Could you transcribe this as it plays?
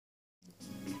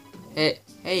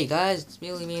Hey guys, it's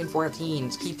me and 14.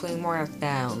 Let's keep playing more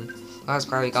EarthBound. Last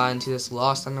part we got into this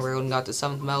lost Underworld and got the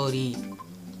 7th melody.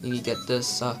 You need to get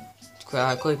this,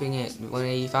 clipping it,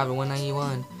 185 to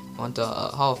 191. Want the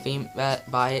Hall of Fame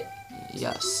buy it?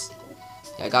 Yes.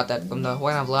 Yeah, I got that from the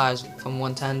Horn of Lives from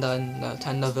 110 in the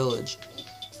Tenda Village.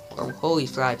 Or Holy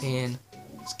Fry Pan.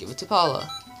 Let's give it to Paula.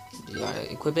 You gotta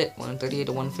equip it, 138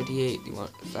 to 158. Do you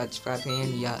want that Fry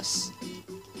Pan? Yes.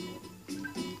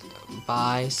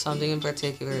 Buy something in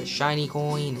particular, shiny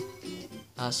coin.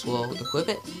 Us will equip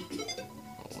it.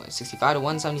 65 to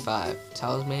 175.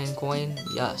 Talisman coin,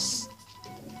 yes.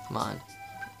 Come on.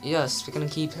 Yes, we're gonna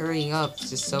keep hurrying up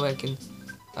just so I can.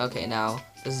 Okay, now,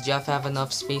 does Jeff have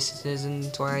enough space in his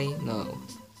inventory? No.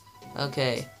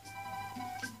 Okay.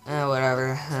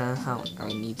 Whatever. I don't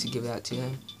really need to give that to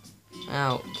him.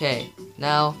 Okay.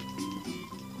 Now,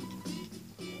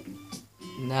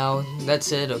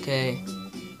 that's it, okay.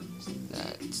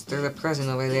 There's a present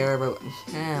over there, but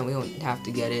we don't have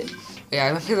to get it. Yeah, I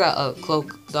remember that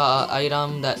the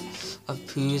item that of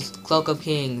Pooh's Cloak of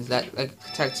Kings that like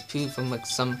protects Pooh from like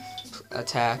some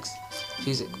attacks.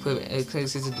 Pooh's equipment, it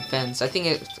increases his defense. I think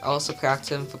it also protects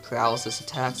him for paralysis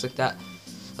attacks like that.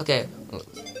 Okay,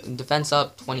 defense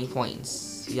up 20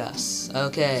 points. Yes.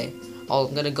 Okay.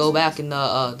 I'm gonna go back in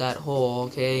the that hole.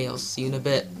 Okay, I'll see you in a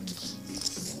bit.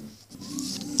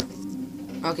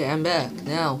 Okay, I'm back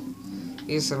now.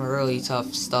 Here's some really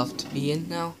tough stuff to be in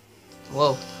now.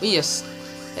 Whoa, we just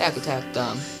back attacked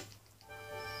them.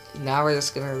 Now we're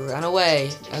just gonna run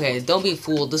away. Okay, don't be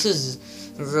fooled. This is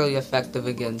really effective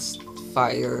against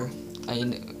fire.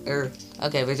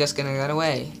 Okay, we're just gonna run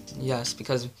away. Yes,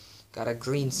 because we got a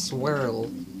green swirl.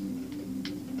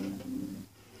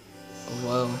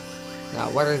 Whoa. Now,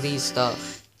 what are these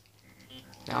stuff?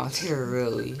 Now, they're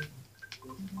really...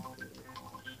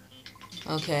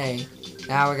 Okay,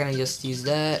 now we're gonna just use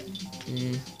that.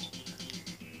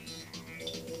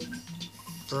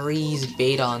 Freeze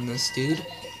bait on this dude.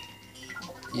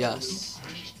 Yes.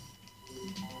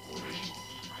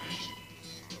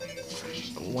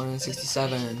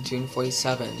 167,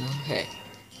 247. Okay.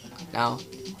 Now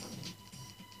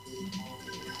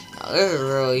this is a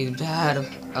really bad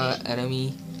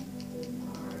enemy.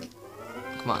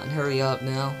 Come on, hurry up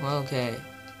now. Okay.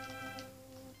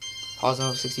 Pause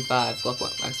now 65. Luck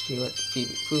 1. Max P.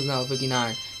 Who's now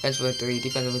 59. Defense with 3.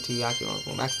 Defense with 2. Yaki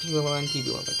 1. Max P 1.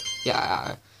 PB 1.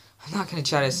 Yeah, I'm not gonna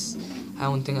try to. I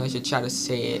don't think I should try to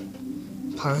say it.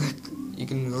 But you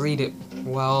can read it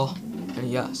well.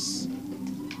 And yes.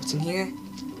 What's in here?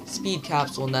 Speed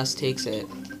capsule. Ness takes it.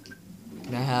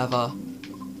 Can I have a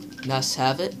Ness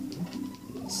have it?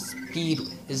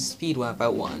 His speed went up by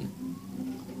 1.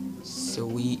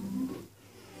 Sweet.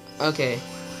 Okay.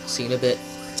 See you in a bit.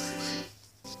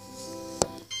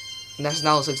 That's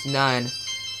now 69.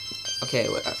 Okay,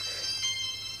 whatever.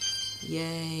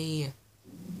 Yay.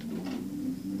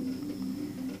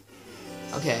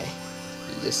 Okay.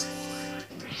 Just.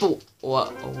 Whoa,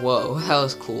 that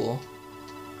was cool.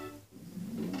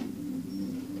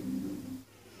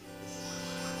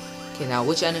 Okay, now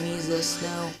which enemy is this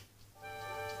now?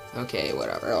 Okay,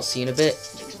 whatever. I'll see you in a bit.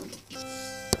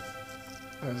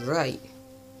 Alright.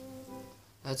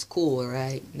 That's cool,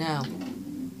 right? Now.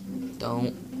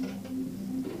 Don't.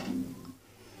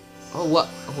 Oh, what?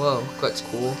 Whoa, that's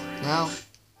cool.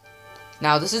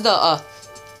 Now this is the a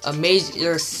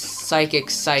major psychic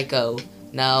psycho.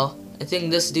 Now, I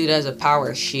think this dude has a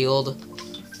power shield.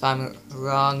 If I'm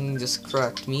wrong, just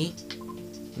correct me.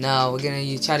 Now we're gonna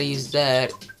try to use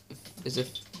that.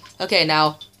 Okay?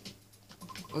 Now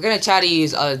we're gonna try to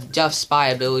use Jeff's spy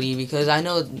ability because I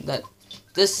know that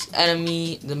this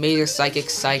enemy, the major psychic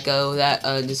psycho, that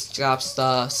just drops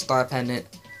the star pendant,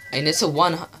 and it's a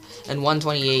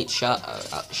 128 shot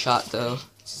though.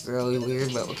 It's really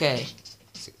weird, but okay.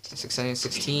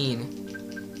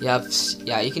 616.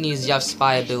 Yeah, you can use Jeff's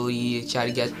spy ability to try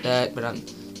to get that, but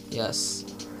yes.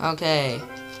 Okay.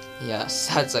 Yes,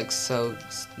 that's like so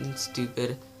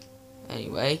stupid.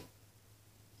 Anyway.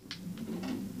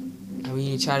 And we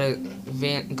need to try to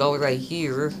go right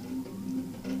here.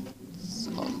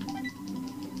 So,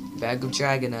 bag of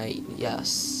Dragonite,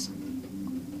 yes.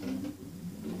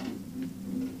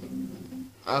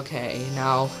 Okay,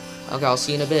 now, I'll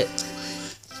see you in a bit.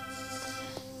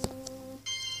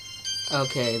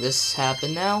 Okay, this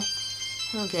happened now.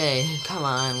 Okay, come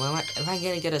on. Am I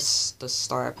gonna get the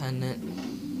star pendant?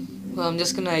 Well, I'm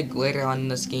just gonna later on in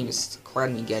this game just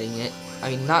record me getting it.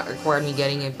 I mean, not record me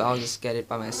getting it, but I'll just get it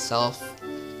by myself.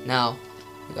 Now,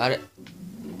 you got it.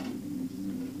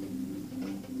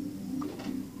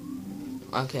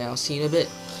 Okay, I'll see you in a bit.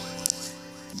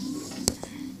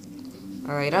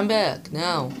 Alright, I'm back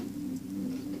now.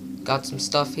 got some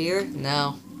stuff here.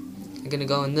 Now I'm gonna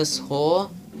go in this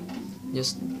hole,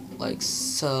 just like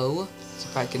so. See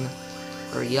if I can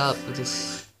hurry up with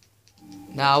this.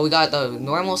 Now we got the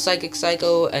normal psychic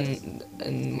psycho and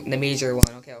the major one.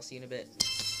 Okay, I'll see you in a bit.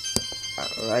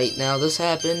 Alright, now this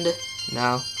happened.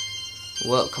 Now,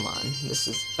 well, come on. This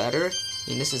is better. I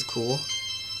mean, this is cool.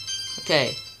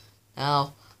 Okay,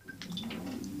 now,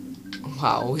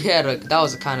 wow, we had that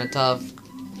was kind of tough.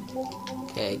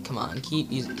 Okay, come on,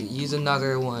 use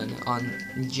another one on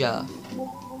Jeff.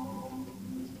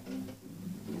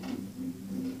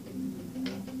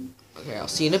 Okay, I'll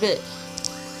see you in a bit.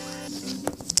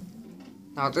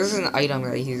 Now, there's an item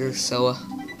right here, so,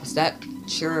 is that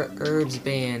sure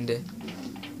EarthBound?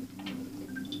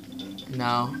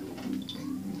 Now,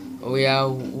 we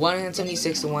have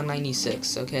 176 to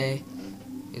 196, okay?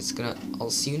 I'll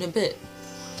see you in a bit.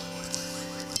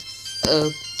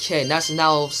 Okay, that's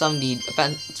now 70,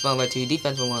 offense 1 by 2,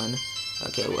 defense 1.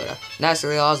 Okay, whatever. That's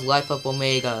Real's Life Up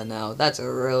Omega now. That's a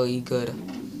really good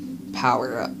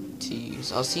power up to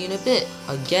use. I'll see you in a bit.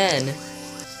 Again.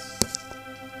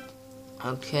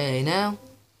 Okay, now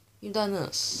you've done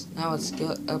this. Now let's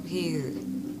go up here.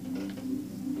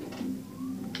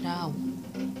 Now.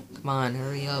 Come on,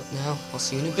 hurry up now. I'll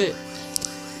see you in a bit.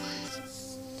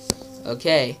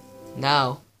 Okay,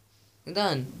 now you're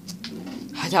done.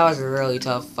 That was a really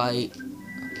tough fight.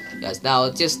 Yes, now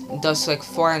it just does like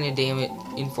 400 damage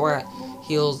in 4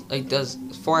 heals, like does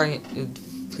 400%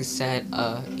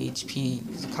 HP,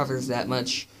 covers that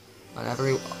much on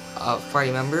every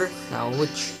party member. Now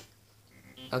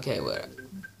okay, whatever.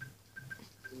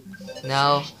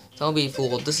 Now don't be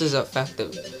fooled. This is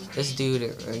effective. This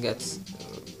dude gets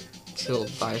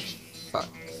killed by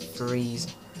freeze.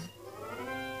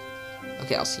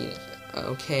 Okay, I'll see you.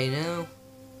 Okay, now.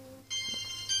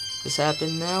 This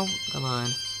happened now? Come on.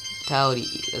 Vitality,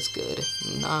 that's good.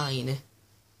 9.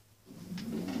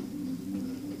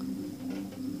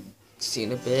 See you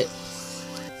in a bit.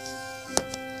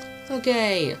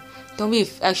 Okay. Don't be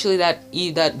actually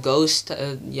that ghost.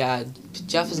 Yeah,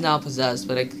 Jeff is now possessed,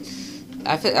 but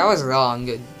I was wrong.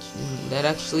 That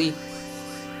actually,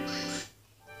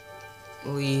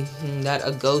 that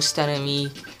a ghost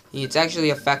enemy, it's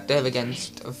actually effective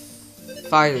against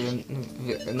fire,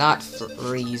 not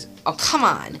freeze. Oh, come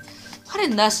on! Why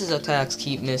did Ness's attacks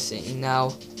keep missing?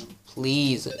 Now,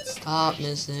 please, stop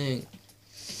missing.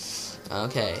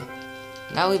 Okay.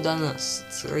 Now we've done this.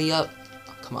 Let's hurry up.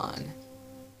 Oh, come on.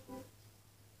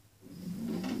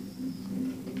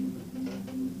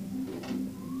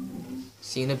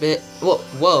 See you in a bit.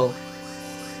 Whoa.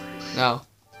 No.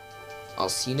 I'll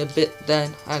see you in a bit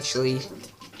then. Actually,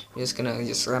 I'm just gonna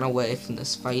run away from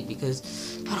this fight because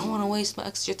I don't want to waste my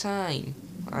extra time.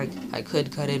 I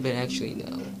could cut it, but actually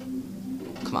no.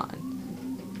 Come on.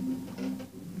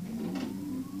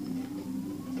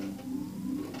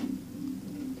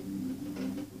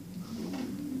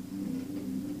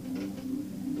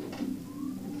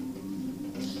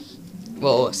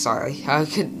 Whoa, sorry. I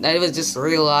was just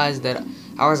realized that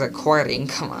I was recording.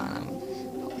 Come on.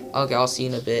 Okay, I'll see you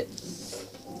in a bit.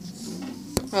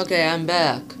 Okay, I'm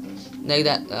back.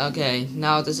 Okay,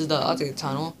 now this is the other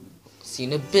tunnel. See you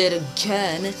in a bit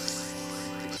again.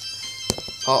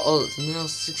 Oh, it's now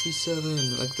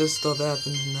 67. Like, this stuff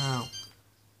happens now.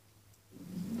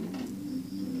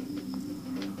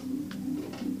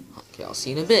 Okay, I'll see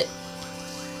you in a bit.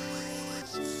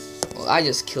 Well, I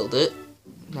just killed it.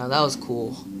 Now, that was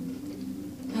cool.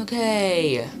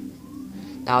 Okay.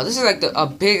 Now, this is like a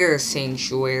bigger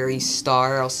sanctuary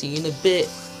star. I'll see you in a bit.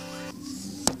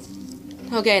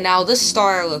 Okay, now this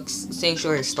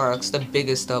sanctuary star looks the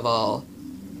biggest of all.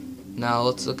 Now,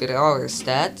 let's look at our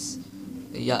stats.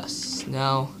 Yes,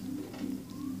 now,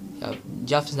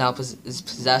 Jeff is now is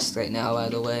possessed right now, by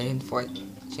the way,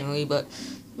 unfortunately, but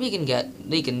we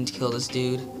can kill this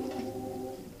dude.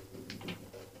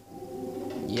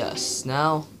 Yes,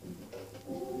 now,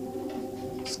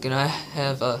 it's gonna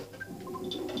have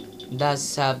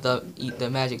does have the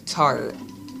magic tart.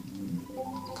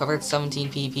 Covered 17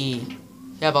 PP.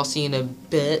 Yep, I'll see you in a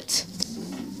bit.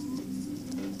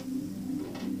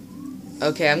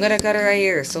 Okay, I'm gonna cut it right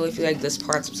here. So if you like this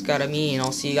part, subscribe to me, and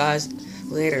I'll see you guys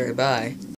later. Bye.